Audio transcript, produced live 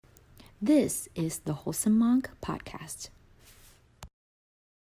This is the Wholesome Monk Podcast.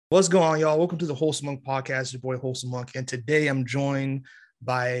 What's going on, y'all? Welcome to the Wholesome Monk Podcast. Your boy Wholesome Monk, and today I'm joined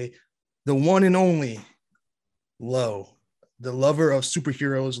by the one and only Lo, the lover of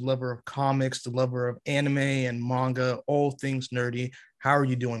superheroes, lover of comics, the lover of anime and manga, all things nerdy. How are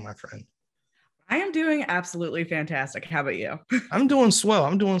you doing, my friend? I am doing absolutely fantastic. How about you? I'm doing swell.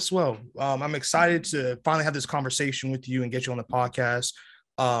 I'm excited to finally have this conversation with you and get you on the podcast.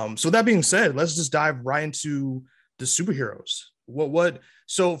 So that being said, let's just dive right into the superheroes.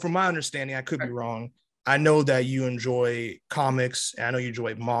 So from my understanding, I could be wrong. I know that you enjoy comics and I know you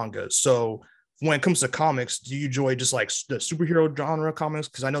enjoy manga. So when it comes to comics, do you enjoy just like the superhero genre comics?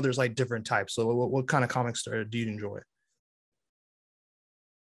 Because I know there's like different types. So what kind of comics do you enjoy?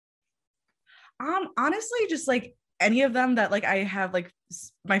 Honestly, just like any of them that like I have like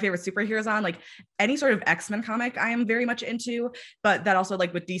my favorite superheroes on, like any sort of X-Men comic I am very much into, but that also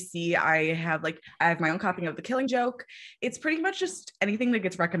like with DC I have my own copy of The Killing Joke. It's pretty much just anything that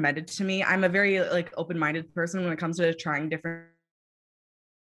gets recommended to me. I'm a very like open-minded person when it comes to trying different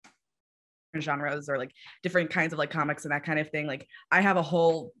genres or like different kinds of like comics and that kind of thing. Like I have a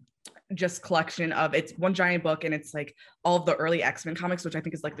whole just collection of, it's one giant book and it's like all of the early X-Men comics, which I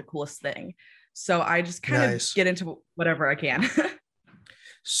think is like the coolest thing. So I just kind of get into whatever I can.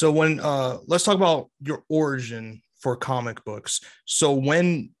 So when let's talk about your origin for comic books. So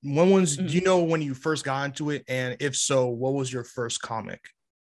when was do you know when you first got into it, and if so, what was your first comic?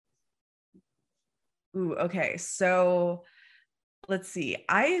 Ooh, okay. So let's see.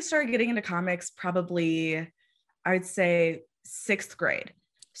 I started getting into comics probably, I would say sixth grade.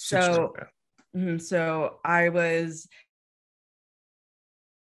 So I was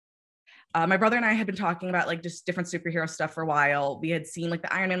my brother and I had been talking about like just different superhero stuff for a while. We had seen like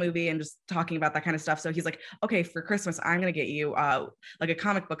the Iron Man movie and just talking about that kind of stuff. So he's like, okay, for Christmas, I'm going to get you like a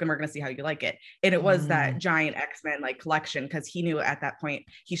comic book and we're going to see how you like it. And it was that giant X-Men like collection, because he knew at that point,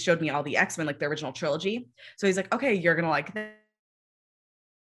 he showed me all the X-Men, like the original trilogy. So he's like, okay, you're going to like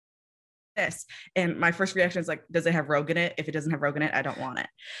this. And my first reaction is like, does it have Rogue in it? If it doesn't have Rogue in it, I don't want it.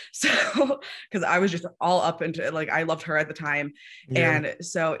 So because I was just all up into it, like I loved her at the time. Yeah. And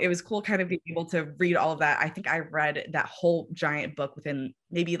so it was cool kind of being able to read all of that. I think I read that whole giant book within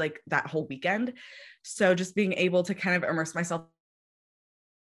maybe like that whole weekend. So just being able to kind of immerse myself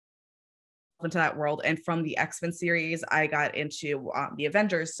into that world. And from the X-Men series, I got into the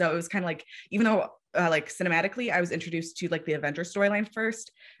Avengers. So it was kind of like, even though like cinematically, I was introduced to like the Avengers storyline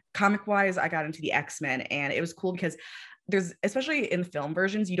first, comic wise, I got into the X-Men, and it was cool because there's, especially in film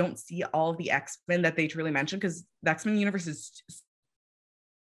versions, you don't see all of the X-Men that they truly mention, because the X-Men universe is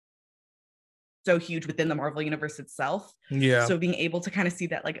so huge within the Marvel universe itself. Yeah. So being able to kind of see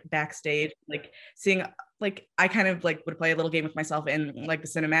that like backstage, like seeing, like I kind of like would play a little game with myself in like the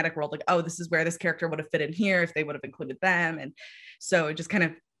cinematic world, like, oh, this is where this character would have fit in here if they would have included them. And so it just kind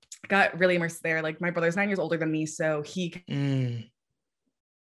of got really immersed there. Like my brother's 9 years older than me, so he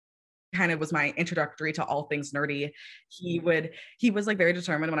kind of was my introductory to all things nerdy. He was like very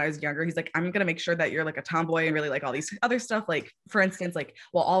determined when I was younger. He's like, I'm gonna make sure that you're like a tomboy and really like all these other stuff. Like for instance, like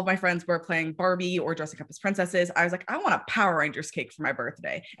while all of my friends were playing Barbie or dressing up as princesses, I was like, I want a Power Rangers cake for my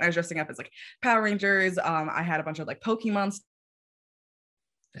birthday. And I was dressing up as like Power Rangers. I had a bunch of like Pokemon stuff.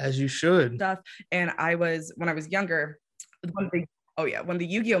 As you should. And when I was younger, when the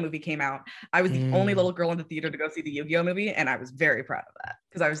Yu-Gi-Oh movie came out, I was the only little girl in the theater to go see the Yu-Gi-Oh movie, and I was very proud of that,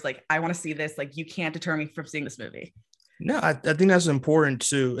 because I was like, I want to see this. Like, you can't deter me from seeing this movie. No, I think that's important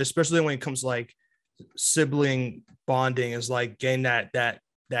too, especially when it comes to like sibling bonding, is like getting that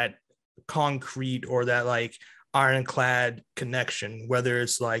concrete or that like ironclad connection, whether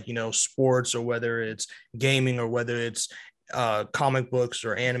it's like, you know, sports or whether it's gaming or whether it's comic books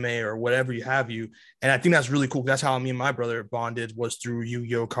or anime or whatever you have you. And I think that's really cool. That's how me and my brother bonded, was through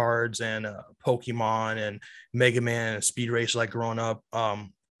Yu-Gi-Oh cards and Pokemon and Mega Man and Speed Racer, like growing up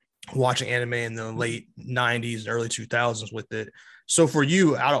watching anime in the late 90s and early 2000s with it. So for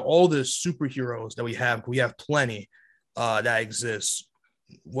you, out of all the superheroes that we have plenty that exists.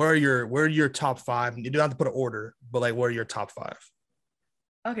 What are your top five? You don't have to put an order, but like, what are your top five?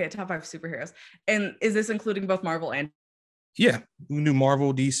 Okay, top five superheroes. And is this including both Marvel and? Yeah, we do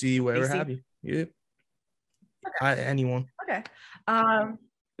Marvel, DC, whatever have you. Yeah. Okay. Anyone. Okay.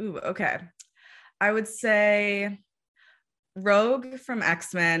 Okay. I would say Rogue from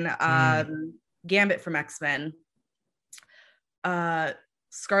X-Men, Gambit from X-Men,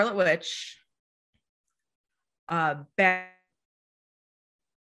 Scarlet Witch, Batman,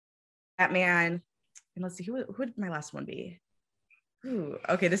 and let's see, who would my last one be? Ooh,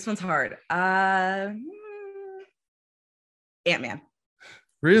 okay, this one's hard. Ant-Man.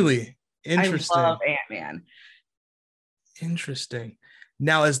 Really? Interesting. I love Ant-Man. Interesting.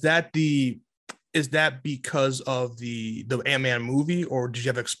 Now, is that because of the Ant-Man movie, or did you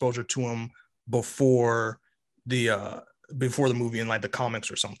have exposure to him before the movie in like the comics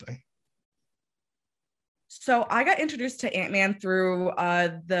or something? So I got introduced to Ant-Man through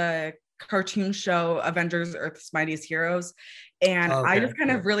the cartoon show Avengers Earth's Mightiest Heroes. And I just kind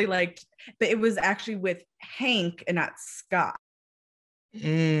of really liked, but it was actually with Hank and not Scott.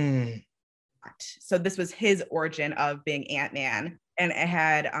 So this was his origin of being Ant-Man, and it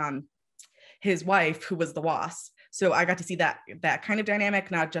had his wife who was the Wasp. So I got to see that kind of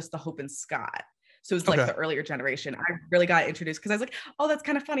dynamic, not just the Hope and Scott. So it was like the earlier generation. I really got introduced because I was like, oh, that's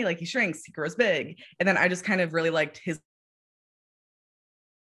kind of funny. Like he shrinks, he grows big. And then I just kind of really liked his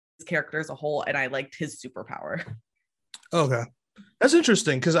character as a whole, and I liked his superpower. Okay. That's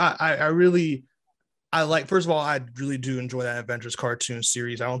interesting because I really like, first of all, I really do enjoy that Avengers cartoon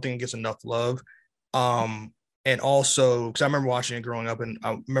series. I don't think it gets enough love. And also because I remember watching it growing up, and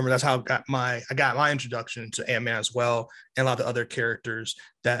I remember that's how I got my introduction to Ant-Man as well, and a lot of other characters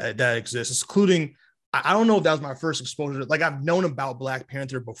that exist, including, I don't know if that was my first exposure. Like I've known about Black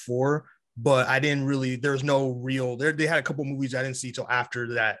Panther before, but I didn't really, there was no real, they had a couple movies I didn't see till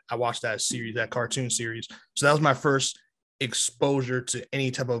after that. I watched that series, that cartoon series. So that was my first exposure to any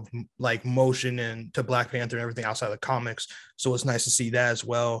type of like motion and to Black Panther and everything outside of the comics. So it's nice to see that as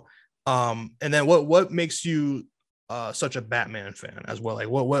well. And then what makes you such a Batman fan as well? Like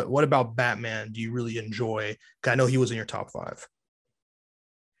what about Batman do you really enjoy? 'Cause I know he was in your top 5.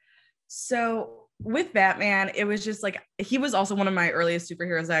 So with Batman, it was just like, he was also one of my earliest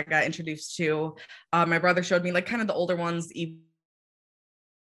superheroes that I got introduced to. My brother showed me like kind of the older ones, even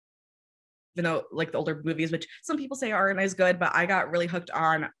though like the older movies, which some people say aren't as good, but I got really hooked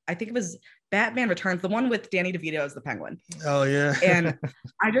on, I think it was Batman Returns, the one with Danny DeVito as the Penguin. Oh yeah. And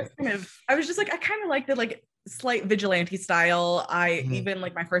I was just like, I kind of liked the like slight vigilante style. Even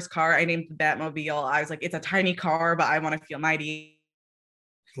like my first car, I named the Batmobile. I was like, it's a tiny car, but I want to feel mighty.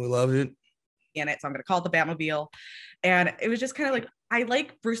 We love it. In it, so I'm going to call it the Batmobile. And it was just kind of like, I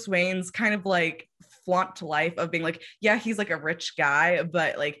like Bruce Wayne's kind of like flaunt to life of being like, yeah, he's like a rich guy,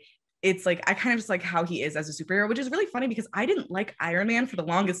 but like, it's like, I kind of just like how he is as a superhero, which is really funny because I didn't like Iron Man for the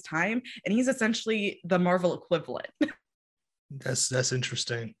longest time, and he's essentially the Marvel equivalent. That's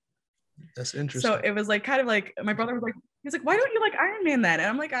interesting. That's interesting. So it was like kind of like my brother was like, he's like, why don't you like Iron Man then? And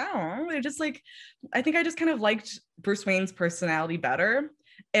I'm like, I don't know. It just like, I think I just kind of liked Bruce Wayne's personality better.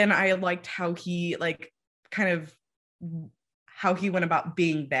 And I liked how he like kind of how he went about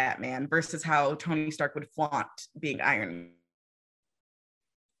being Batman versus how Tony Stark would flaunt being Iron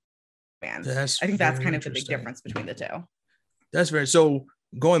Man. I think that's kind of the big difference between the two. That's very, so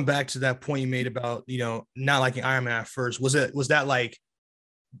going back to that point you made about, not liking Iron Man at first, was that like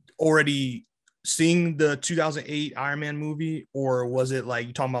already seeing the 2008 Iron Man movie, or was it like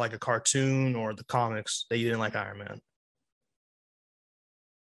you talking about like a cartoon or the comics that you didn't like Iron Man?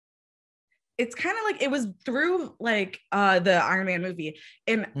 It's kind of like it was through like the Iron Man movie,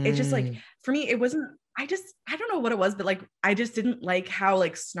 and it's just like for me it wasn't, I don't know what it was, but like I just didn't like how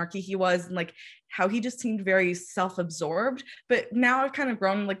like snarky he was, and like how he just seemed very self-absorbed. But now I've kind of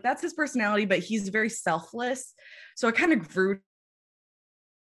grown, like that's his personality, but he's very selfless, so I kind of grew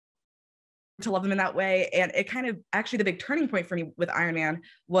to love him in that way. And it kind of actually, the big turning point for me with Iron Man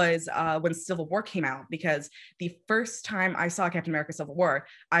was when Civil War came out, because the first time I saw Captain America Civil War,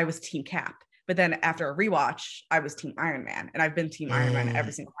 I was Team Cap. But then after a rewatch, I was Team Iron Man, and I've been Team Iron Man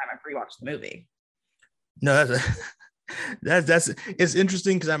every single time I've rewatched the movie. No, that's it's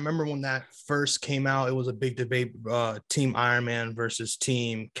interesting because I remember when that first came out, it was a big debate, Team Iron Man versus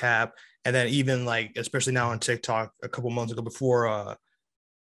Team Cap, and then even like, especially now on TikTok, a couple months ago before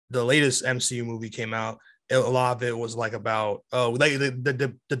the latest MCU movie came out, a lot of it was like about like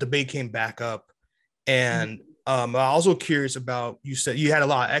the debate came back up, and I'm also curious about, you said you had a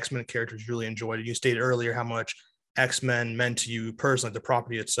lot of X-Men characters you really enjoyed, and you stated earlier how much X-Men meant to you personally, the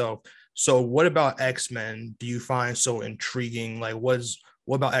property itself. So what about X-Men do you find so intriguing? Like what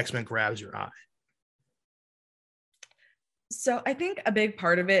about X-Men grabs your eye? So I think a big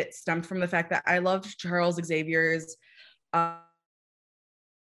part of it stemmed from the fact that I loved Charles Xavier's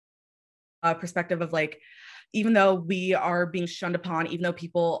perspective of like, even though we are being shunned upon, even though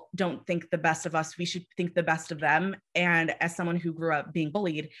people don't think the best of us, we should think the best of them. And as someone who grew up being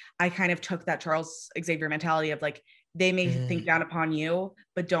bullied, I kind of took that Charles Xavier mentality of like, they may think down upon you,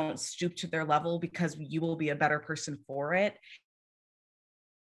 but don't stoop to their level, because you will be a better person for it.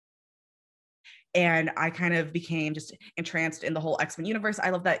 And I kind of became just entranced in the whole X-Men universe. I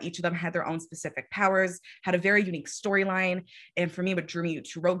love that each of them had their own specific powers, had a very unique storyline. And for me, what drew me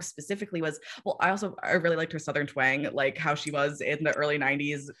to Rogue specifically was, well, I really liked her Southern twang, like how she was in the early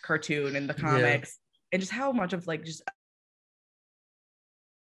 90s cartoon and the comics, and just how much of like just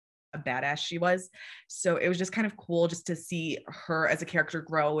a badass she was. So it was just kind of cool just to see her as a character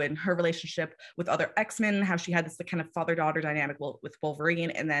grow and her relationship with other X-Men, how she had this kind of father-daughter dynamic with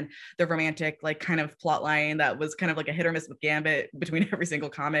Wolverine, and then the romantic like kind of plot line that was kind of like a hit or miss with Gambit between every single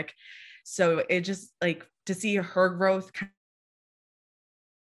comic. So it just like to see her growth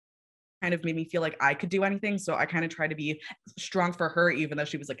kind of made me feel like I could do anything. So I kind of tried to be strong for her, even though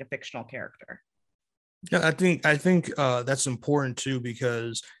she was like a fictional character. Yeah, I think that's important too,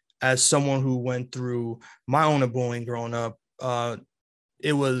 because as someone who went through my own bullying growing up,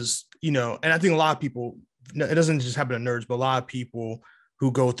 it was, and I think a lot of people, it doesn't just happen to nerds, but a lot of people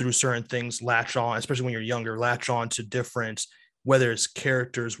who go through certain things latch on, especially when you're younger, latch on to different, whether it's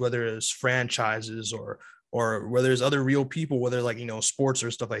characters, whether it's franchises, or whether it's other real people, whether like, sports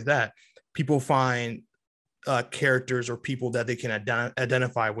or stuff like that. People find characters or people that they can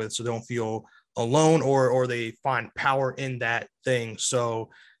identify with, so they don't feel alone, or they find power in that thing.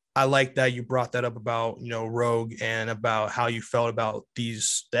 So I like that you brought that up about, Rogue, and about how you felt about the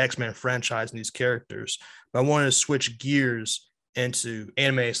X-Men franchise and these characters. But I wanted to switch gears into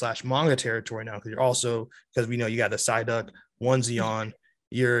anime/manga territory now, because we know you got the Psyduck onesie on.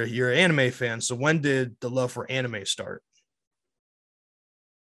 You're an anime fan. So when did the love for anime start?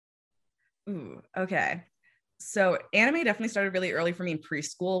 Ooh, okay. So anime definitely started really early for me in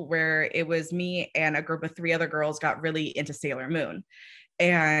preschool, where it was me and a group of 3 other girls got really into Sailor Moon.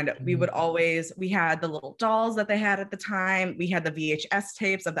 And we had the little dolls that they had at the time. We had the VHS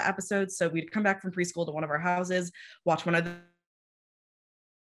tapes of the episodes. So we'd come back from preschool to one of our houses, watch one of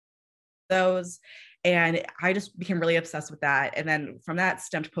those. And I just became really obsessed with that. And then from that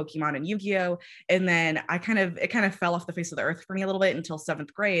stemmed Pokemon and Yu-Gi-Oh! And then it kind of fell off the face of the earth for me a little bit until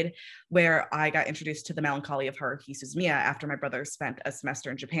 7th grade, where I got introduced to the melancholy of Haruhi Suzumiya after my brother spent a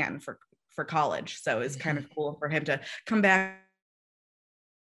semester in Japan for college. So it was kind of cool for him to come back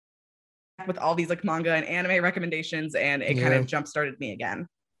with all these like manga and anime recommendations, and it kind of jump started me again.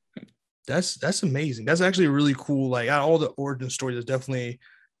 That's amazing. That's actually really cool. Like, out of all the origin stories, is definitely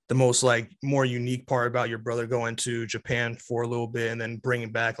the most like more unique part about your brother going to Japan for a little bit and then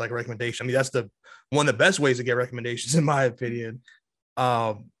bringing back like a recommendation. I mean, that's one of the best ways to get recommendations, in my opinion.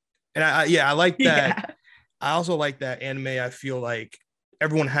 And I like that. Yeah. I also like that anime. I feel like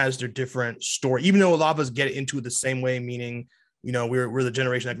everyone has their different story, even though a lot of us get into it the same way, meaning, we're the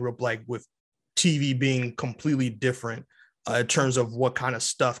generation that grew up like with TV being completely different in terms of what kind of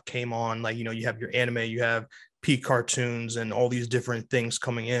stuff came on. Like, you have your anime, you have peak cartoons and all these different things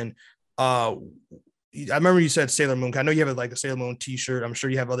coming in. I remember you said Sailor Moon. I know you have like a Sailor Moon t-shirt. I'm sure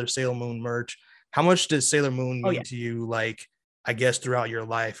you have other Sailor Moon merch. How much does Sailor Moon mean to you, like, I guess, throughout your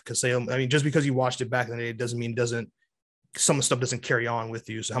life? Because just because you watched it back in the day, it doesn't mean some stuff doesn't carry on with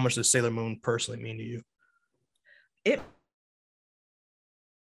you. So how much does Sailor Moon personally mean to you? It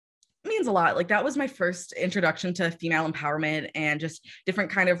means a lot. Like, that was my first introduction to female empowerment and just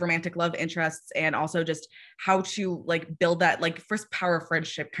different kind of romantic love interests, and also just how to like build that like first power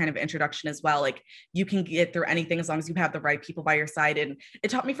friendship kind of introduction as well. Like, you can get through anything as long as you have the right people by your side. And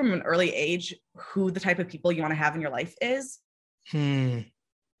it taught me from an early age who the type of people you want to have in your life is.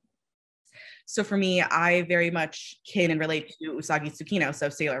 So for me, I very much can and relate to Usagi Tsukino, so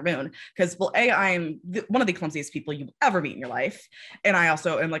Sailor Moon, because, well, I'm one of the clumsiest people you will ever meet in your life. And I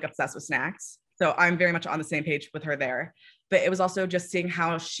also am like obsessed with snacks. So I'm very much on the same page with her there. But it was also just seeing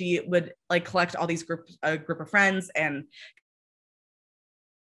how she would like collect all these group of friends and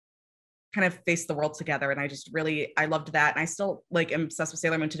kind of face the world together. And I loved that. And I still like am obsessed with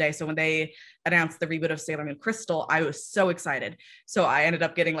Sailor Moon today. So when they announced the reboot of Sailor Moon Crystal, I was so excited. So I ended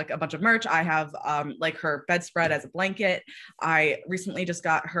up getting like a bunch of merch. I have like her bedspread as a blanket. I recently just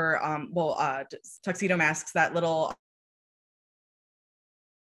got her tuxedo masks, that little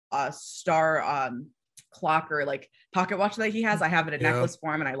star clock or like pocket watch that he has. I have it in necklace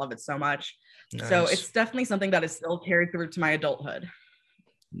form and I love it so much. Nice. So it's definitely something that is still carried through to my adulthood.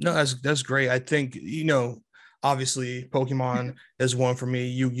 No, that's great. I think, obviously Pokemon is one for me,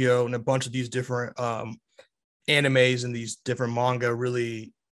 Yu-Gi-Oh! And a bunch of these different animes and these different manga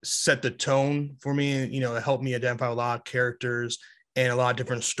really set the tone for me. It helped me identify a lot of characters and a lot of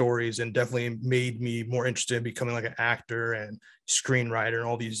different stories, and definitely made me more interested in becoming like an actor and screenwriter and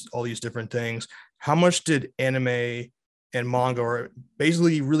all these different things. How much did anime and manga, or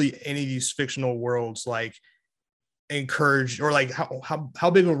basically really any of these fictional worlds, like encouraged, or like how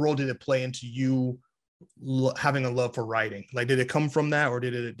big of a role did it play into you having a love for writing? Like, did it come from that, or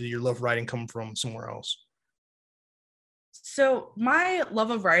did your love for writing come from somewhere else? So my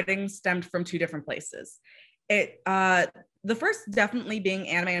love of writing stemmed from two different places. The first definitely being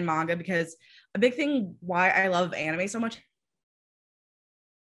anime and manga, because a big thing why I love anime so much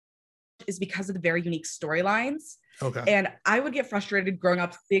is because of the very unique storylines. Okay. And I would get frustrated growing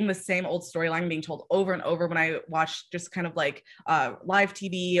up seeing the same old storyline being told over and over when I watched just kind of like live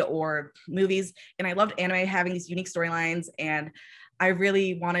TV or movies. And I loved anime having these unique storylines. And I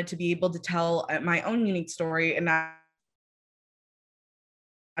really wanted to be able to tell my own unique story and not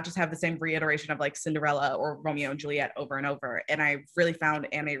just have the same reiteration of like Cinderella or Romeo and Juliet over and over. And I really found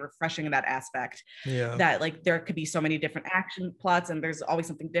anime refreshing in that aspect. Yeah. That like there could be so many different action plots and there's always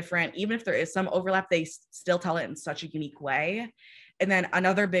something different. Even if there is some overlap, they still tell it in such a unique way. And then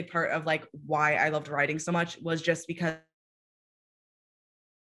another big part of like why I loved writing so much was just because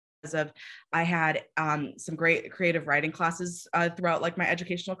of I had some great creative writing classes throughout like my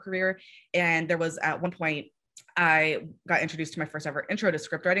educational career. And there was at one point I got introduced to my first ever intro to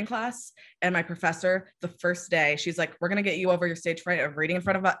script writing class, and my professor, the first day, she's like, we're going to get you over your stage fright of reading in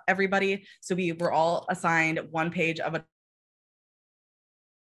front of everybody. So we were all assigned one page of a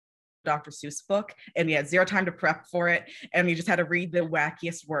Dr. Seuss book, and we had zero time to prep for it. And we just had to read the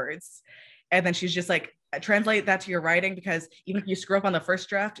wackiest words. And then she's just like, translate that to your writing, because even if you screw up on the first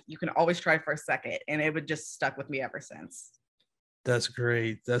draft, you can always try for a second. And it would just stuck with me ever since. That's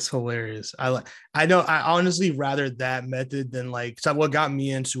great. That's hilarious. I know I honestly rather that method than like, so what got me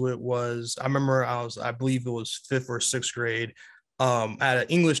into it was, I remember I believe it was 5th or 6th grade. I had an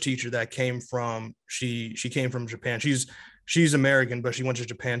English teacher that came from, she came from Japan. She's American, but she went to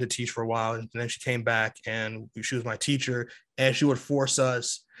Japan to teach for a while. And then she came back and she was my teacher, and she would force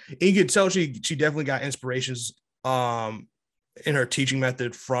us. And you could tell she definitely got inspirations in her teaching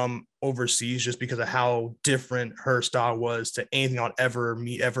method from overseas, just because of how different her style was to anything I'll ever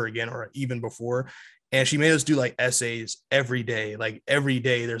meet ever again, or even before. And she made us do like essays every day. Like every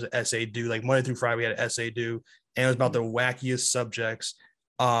day there's an essay due, like Monday through Friday we had an essay due, and it was about the wackiest subjects.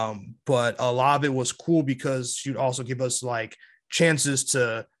 But a lot of it was cool because she'd also give us like chances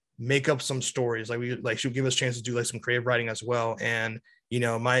to make up some stories. Like she'll give us chances to do like some creative writing as well. And you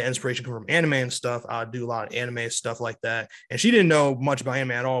know, my inspiration come from anime and stuff. I do a lot of anime stuff like that. And she didn't know much about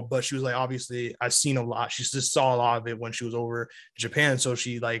anime at all, but she was like, obviously I've seen a lot. She just saw a lot of it when she was over Japan. So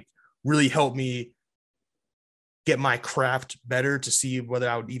she like really helped me get my craft better to see whether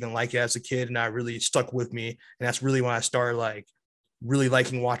I would even like it as a kid. And that really stuck with me. And that's really when I started like really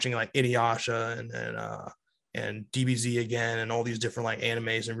liking watching like Inuyasha and DBZ again, and all these different like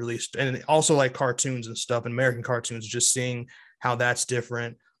animes, and really, and also like cartoons and stuff, and American cartoons, just seeing how that's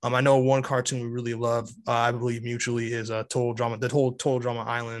different. I know one cartoon we really love, I believe mutually, is the whole Total Drama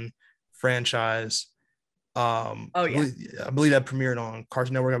Island franchise. Oh yeah, I believe that premiered on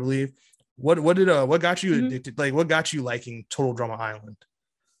Cartoon Network, I believe. What got you addicted? Like, what got you liking Total Drama Island?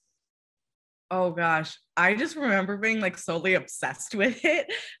 Oh gosh, I just remember being like solely obsessed with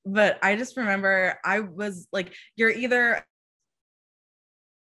it. But I just remember I was like, you're either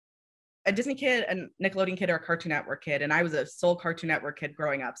a Disney kid, a Nickelodeon kid, or a Cartoon Network kid. And I was a sole Cartoon Network kid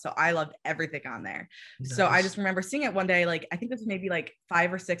growing up. So I loved everything on there. Nice. So I just remember seeing it one day, like, I think this was maybe like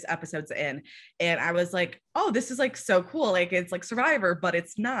 5 or 6 episodes in. And I was like, oh, this is like so cool. Like, it's like Survivor, but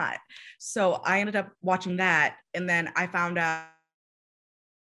it's not. So I ended up watching that. And then I found out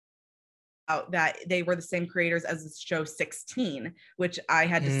that they were the same creators as the show 16, which I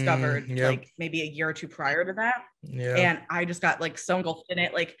had discovered like maybe a year or two prior to that. Yeah. And I just got like so engulfed in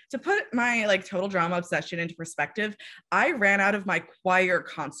it. Like, to put my like total drama obsession into perspective, I ran out of my choir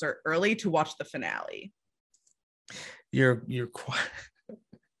concert early to watch the finale. You're choir.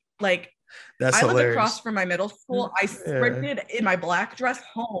 Like, that's I hilarious. lived across from my middle school. I sprinted in my black dress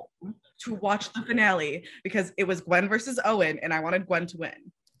home to watch the finale because it was Gwen versus Owen, and I wanted Gwen to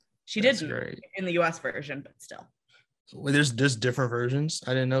win. She didn't in the US version, but still. Well, there's different versions.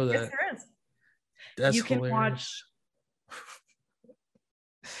 I didn't know that. Yes, there is. That's you can hilarious. Watch.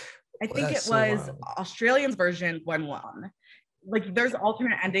 I think it was Australian's version when won. Like, there's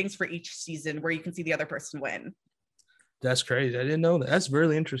alternate endings for each season where you can see the other person win. That's crazy. I didn't know that. That's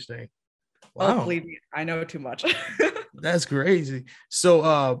really interesting. Wow. Oh, believe me, I know too much. That's crazy.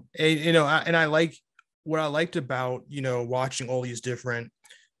 So, you know, I like what I liked about, you know, watching all these different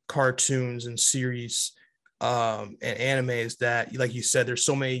cartoons and series and animes, that, like you said, there's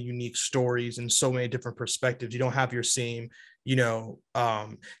so many unique stories and so many different perspectives. You don't have your same, you know,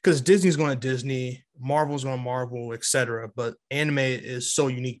 because Disney's going to Disney, Marvel's going to Marvel, etc. But anime is so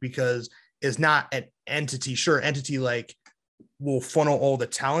unique because it's not an entity. Sure, entity like will funnel all the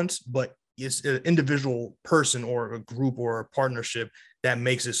talent, but it's an individual person or a group or a partnership that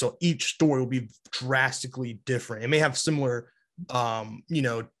makes it so each story will be drastically different. It may have similar,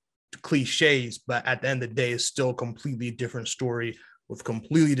 cliches, but at the end of the day, it's still a completely different story with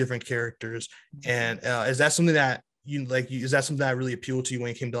completely different characters. And is that something that you like? Is that something that really appealed to you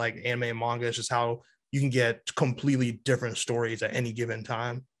when it came to like anime and manga? It's just how you can get completely different stories at any given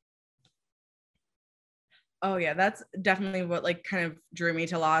time. Oh yeah, that's definitely what like kind of drew me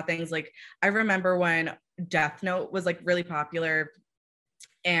to a lot of things. Like I remember when Death Note was like really popular,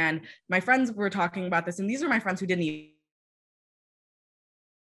 and my friends were talking about this, and these are my friends who didn't even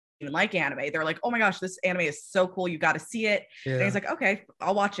like anime. They're like, oh my gosh, this anime is so cool, you got to see it. Yeah. And he's like, okay,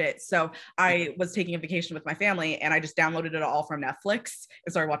 I'll watch it. So I was taking a vacation with my family, and I just downloaded it all from Netflix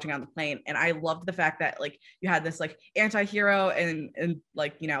and started watching it on the plane. And I loved the fact that like you had this like anti-hero and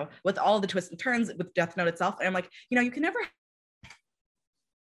like, you know, with all the twists and turns with Death Note itself. And I'm like, you know, you can never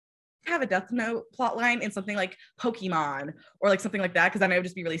have a Death Note plot line in something like Pokemon or like something like that, because then it would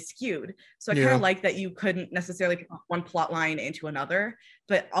just be really skewed. So I kind of like that you couldn't necessarily put one plot line into another,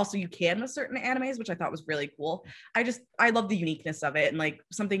 but also you can with certain animes, which I thought was really cool. I love the uniqueness of it. And like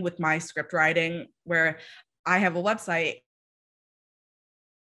something with my script writing where I have a website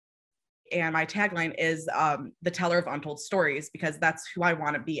and my tagline is the teller of untold stories, because that's who I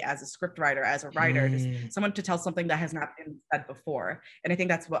want to be as a script writer, as a writer, just someone to tell something that has not been said before. And I think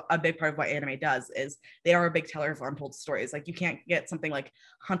that's what a big part of what anime does, is they are a big teller of untold stories. Like you can't get something like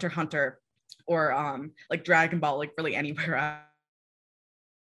Hunter x Hunter or like Dragon Ball like really anywhere else.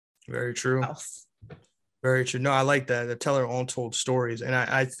 Very true. Very true. No, I like that, the teller of untold stories. And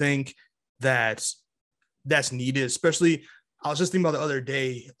I think that's needed, especially I was just thinking about the other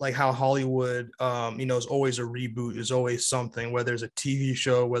day, like how Hollywood, is always a reboot, is always something, whether it's a TV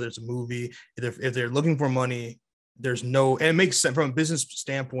show, whether it's a movie, if they're looking for money, and it makes sense from a business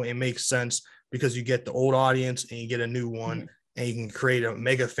standpoint, it makes sense because you get the old audience and you get a new one and you can create a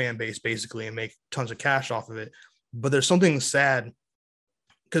mega fan base basically and make tons of cash off of it. But there's something sad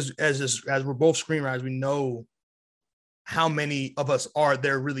because as we're both screenwriters, we know how many of us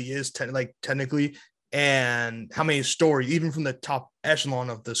there really is technically, and how many stories, even from the top echelon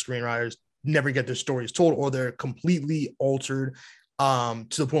of the screenwriters, never get their stories told, or they're completely altered to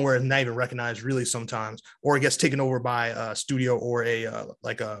the point where it's not even recognized really sometimes, or it gets taken over by a studio or a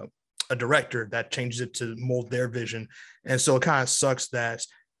director that changes it to mold their vision. And so it kind of sucks that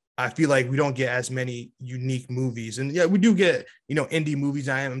I feel like we don't get as many unique movies. And yeah, we do get, indie movies.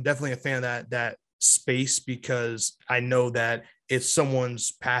 I'm definitely a fan of that space, because I know that it's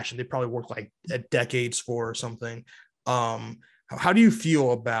someone's passion. They probably worked like decades for or something. How do you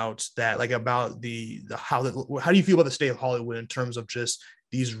feel about that? Like about how do you feel about the state of Hollywood in terms of just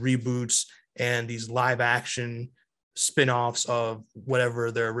these reboots and these live action spin-offs of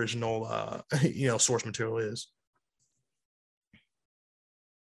whatever their original source material is?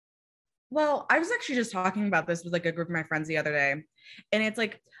 Well, I was actually just talking about this with like a group of my friends the other day, and it's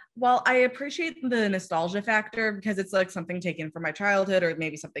like, well, I appreciate the nostalgia factor because it's like something taken from my childhood or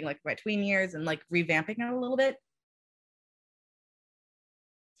maybe something like my tween years and like revamping it a little bit.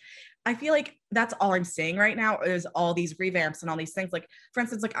 I feel like that's all I'm saying right now is all these revamps and all these things. Like, for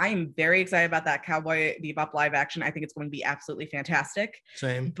instance, like I am very excited about that Cowboy Bebop live action. I think it's going to be absolutely fantastic.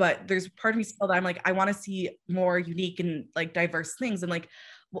 Same. But there's part of me still that I'm like, I want to see more unique and like diverse things. And like,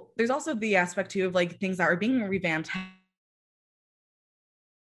 well, there's also the aspect too of like things that are being revamped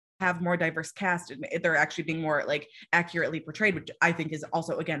have more diverse cast and they're actually being more like accurately portrayed, which I think is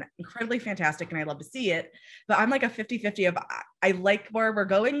also, again, incredibly fantastic. And I love to see it, but I'm like a 50-50 of, I like where we're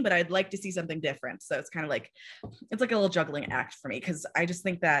going, but I'd like to see something different. So it's kind of like, it's like a little juggling act for me. Cause I just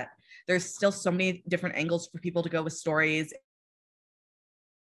think that there's still so many different angles for people to go with stories.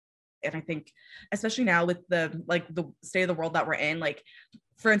 And I think, especially now with the state of the world that we're in, like,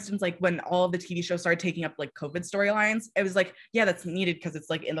 for instance, like when all of the TV shows started taking up like COVID storylines, it was like, yeah, that's needed because it's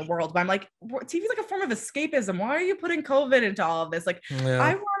like in the world. But I'm like, TV is like a form of escapism. Why are you putting COVID into all of this? Like,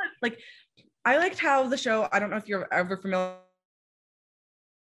 yeah. I liked how the show, I don't know if you're ever familiar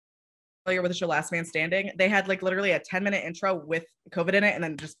with the show Last Man Standing. They had like literally a 10-minute intro with COVID in it and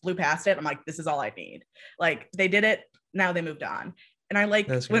then just blew past it. I'm like, this is all I need. Like they did it. Now they moved on. And I like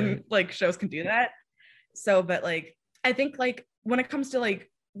when like shows can do that. So, but like, I think like when it comes to like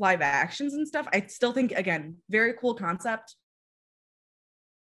live actions and stuff, I still think, again, very cool concept,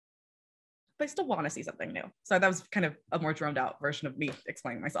 but I still want to see something new. So that was kind of a more droned out version of me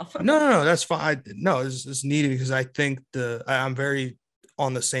explaining myself. No, that's fine. No, it's needed because I think I'm very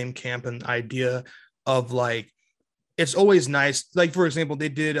on the same camp and idea of like, it's always nice. Like, for example, they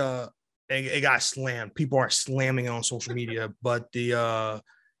did it got slammed. People are slamming it on social media, but they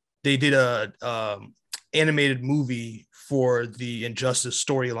did a animated movie for the Injustice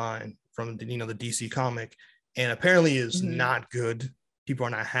storyline from the DC comic, and apparently is not good. People are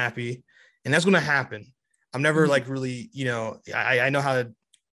not happy, and that's going to happen. I'm never like really, I know how to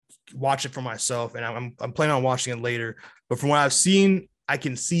watch it for myself, and I'm planning on watching it later. But from what I've seen, I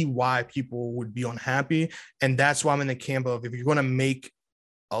can see why people would be unhappy, and that's why I'm in the camp of, if you're going to make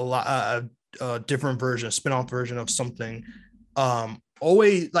a different version, a spin-off version of something,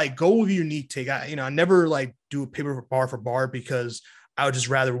 always like go with your unique take. I never like do a paper for bar, because I would just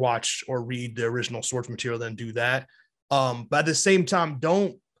rather watch or read the original source material than do that. But at the same time,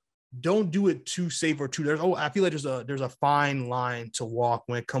 don't do it too safe or too. I feel like there's a fine line to walk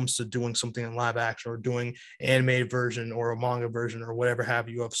when it comes to doing something in live action or doing an animated version or a manga version or whatever have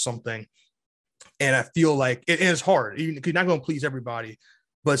you of something. And I feel like it is hard. You're not going to please everybody,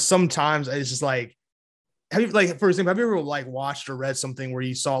 but sometimes it's just like, for example, have you ever like watched or read something where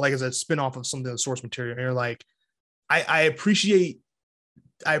you saw like as a spinoff of something, the source material, and you're like, I appreciate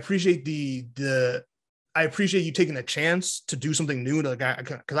I appreciate you taking a chance to do something new,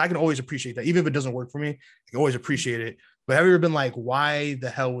 because I can always appreciate that. Even if it doesn't work for me, I can always appreciate it. But have you ever been like, why the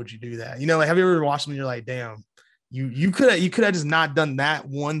hell would you do that? Like, have you ever watched something, you're like, damn, you could have just not done that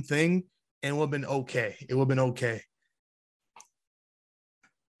one thing and it would have been okay. It would have been okay.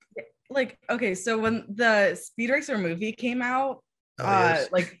 Like, okay, so when the Speed Racer movie came out, yes.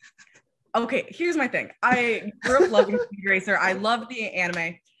 okay, here's my thing. I grew up loving Speed Racer. I loved the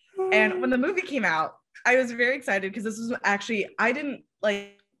anime. And when the movie came out, I was very excited, because this was actually, I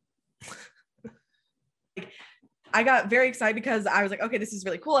got very excited because I was like, okay, this is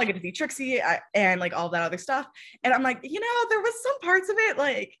really cool. I get to see Trixie and like all that other stuff. And I'm like, there was some parts of it,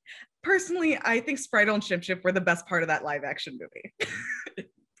 like, personally, I think Spritle and Chip Chip were the best part of that live action movie.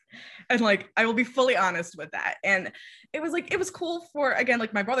 And like, I will be fully honest with that. And it was cool for, again,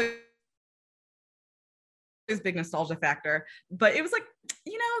 like my brother, big nostalgia factor, but it was like,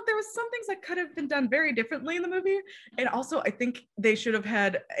 there was some things that could have been done very differently in the movie. And also I think they should have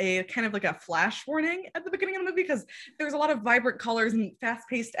had a kind of like a flash warning at the beginning of the movie, because there was a lot of vibrant colors and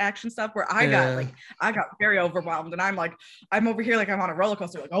fast-paced action stuff where I got very overwhelmed, and I'm over here like I'm on a roller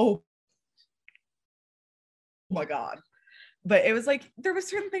coaster, like, oh my god. But it was like, there were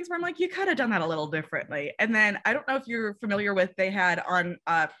certain things where I'm like, you could have done that a little differently. And then I don't know if you're familiar with, they had on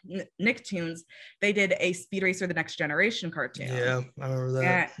Nicktoons, they did a Speed Racer The Next Generation cartoon. Yeah, I remember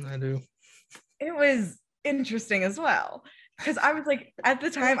that. And I do. It was interesting as well, because I was like, at the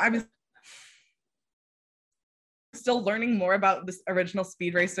time, I was still learning more about this original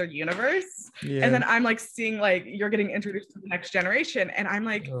Speed Racer universe. Yeah. And then I'm like seeing like you're getting introduced to the next generation, and I'm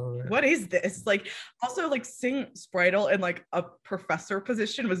like, what is this? Like, also like seeing Spritle in like a professor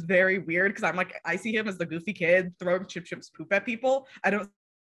position was very weird, because I'm like, I see him as the goofy kid throwing Chip Chip's poop at people. I don't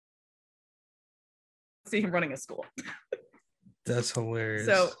see him running a school. That's hilarious.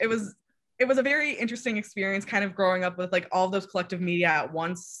 So it was a very interesting experience, kind of growing up with like all those collective media at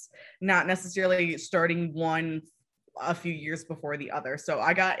once, not necessarily starting one a few years before the other. So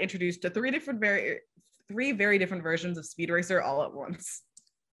I got introduced to three very different versions of Speed Racer all at once.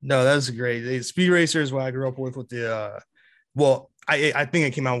 No, that's great. Speed Racer is what I grew up with the I think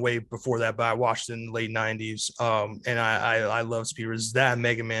it came out way before that, but I watched it in the late 90s. And I love Speed Racer. That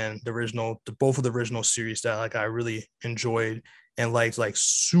Mega Man, the original, both of the original series that like I really enjoyed and liked like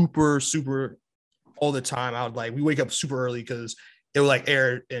super all the time. I would we wake up super early because it would like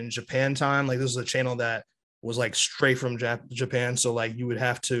air in Japan time. Like this is a channel that was like straight from Japan. So like you would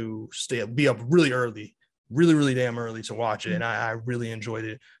have to be up really early, really damn early to watch it. And I really enjoyed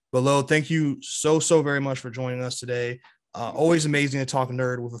it. But Lo, thank you so very much for joining us today. Always amazing to talk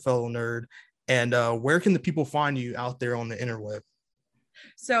nerd with a fellow nerd. And where can the people find you out there on the interweb?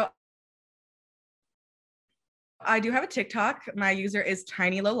 So I do have a TikTok. My user is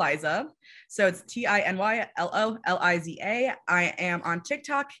TinyLoliza. So it's TinyLoliza. I am on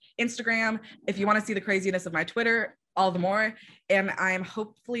TikTok, Instagram. If you want to see the craziness of my Twitter, all the more. And I'm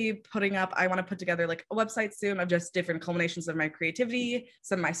hopefully I want to put together like a website soon of just different culminations of my creativity,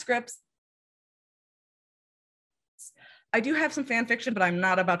 some of my scripts. I do have some fan fiction, but I'm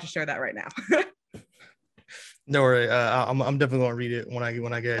not about to share that right now. No worry. I'm definitely going to read it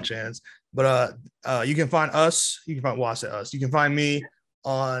when I get a chance. But you can find us. You can find us. You can find me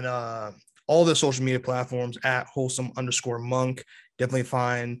on all the social media platforms at wholesome_monk. Definitely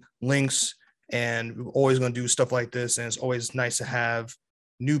find links, and we're always going to do stuff like this. And it's always nice to have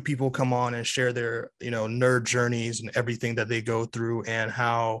new people come on and share their nerd journeys and everything that they go through and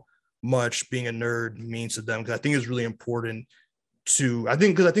how much being a nerd means to them. Because I think it's really important I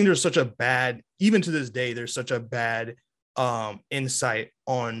think there's such a bad, even to this day, there's such a bad insight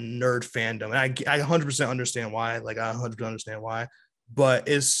on nerd fandom. And I 100% understand why. Like I 100% understand why. But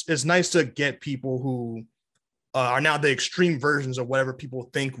it's nice to get people who are now the extreme versions of whatever people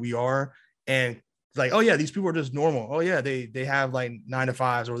think we are, and like, oh yeah, these people are just normal. Oh yeah, they have like 9 to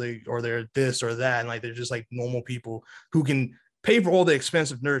 5s, or they're this or that, and like they're just like normal people who can pay for all the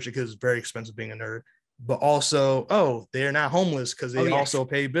expensive nerd shit, because it's very expensive being a nerd. But also, oh, they're not homeless because they also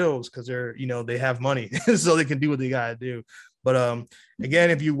pay bills, because they're, you know, they have money so they can do what they gotta do. But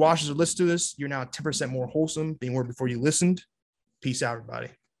again, if you watch or listen to this, you're now 10% more wholesome than you were before you listened. Peace out, everybody.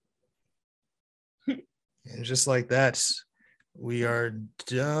 And just like that, we are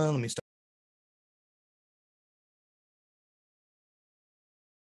done. Let me stop.